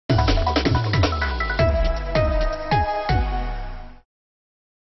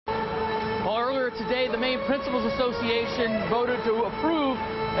Principals Association voted to approve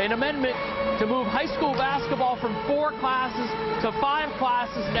an amendment to move high school basketball from 4 classes to 5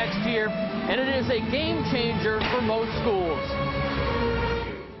 classes next year, and it is a game changer for most schools.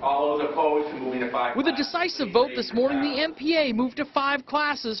 All those opposed to moving to 5 With a decisive vote this morning, the MPA moved to 5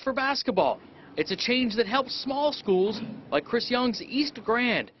 classes for basketball. It's a change that helps small schools like Chris Young's East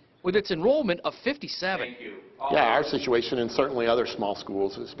Grand, with its enrollment of 57. Thank you. Yeah, our situation, and certainly other small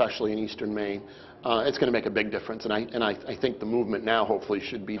schools, especially in eastern Maine, it's going to make a big difference. And I think the movement now hopefully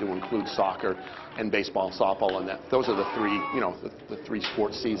should be to include soccer and baseball and softball in that. Those are the three, the 3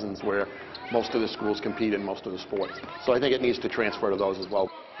 sports seasons where most of the schools compete in most of the sports. So I think it needs to transfer to those as well.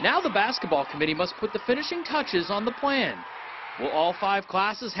 Now the basketball committee must put the finishing touches on the plan. Will all 5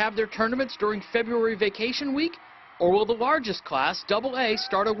 classes have their tournaments during February vacation week? Or will the largest class, AA,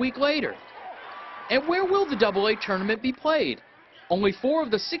 start a week later? And where will the AA tournament be played? Only 4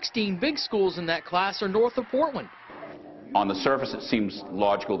 of the 16 big schools in that class are north of Portland. On the surface, it seems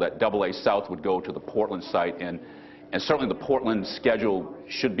logical that AA South would go to the Portland site, and certainly the Portland schedule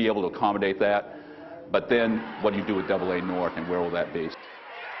should be able to accommodate that. But then what do you do with AA North, and where will that be?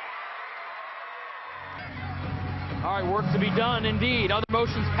 All right, work to be done indeed. Other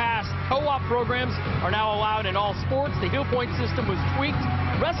motions passed. Co-op programs are now allowed in all sports. The Hill Point system was tweaked.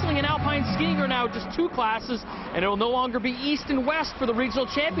 Wrestling and alpine skiing are now just 2 classes, and it will no longer be east and west for the regional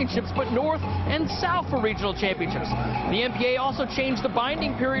championships, but north and south for regional championships. The MPA also changed the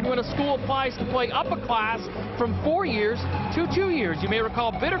binding period when a school applies to play up a class from 4 years to 2 years. You may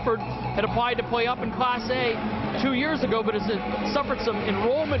recall Biddeford had applied to play up in Class A 2 years ago, but has suffered some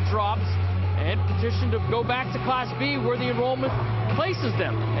enrollment drops and petitioned to go back to Class B, where the enrollment places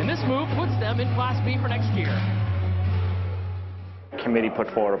them. And this move puts them in Class B for next year. The committee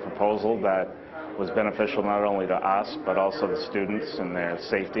put forward a proposal that was beneficial not only to us, but also the students and their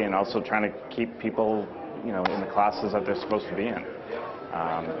safety, and also trying to keep people, in the classes that they're supposed to be in.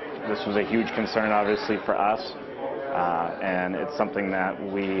 This was a huge concern, obviously, for us, and it's something that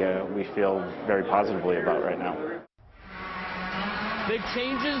we feel very positively about right now. Big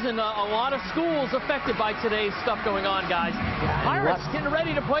changes in a lot of schools affected by today's stuff going on, guys. Pirates getting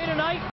ready to play tonight.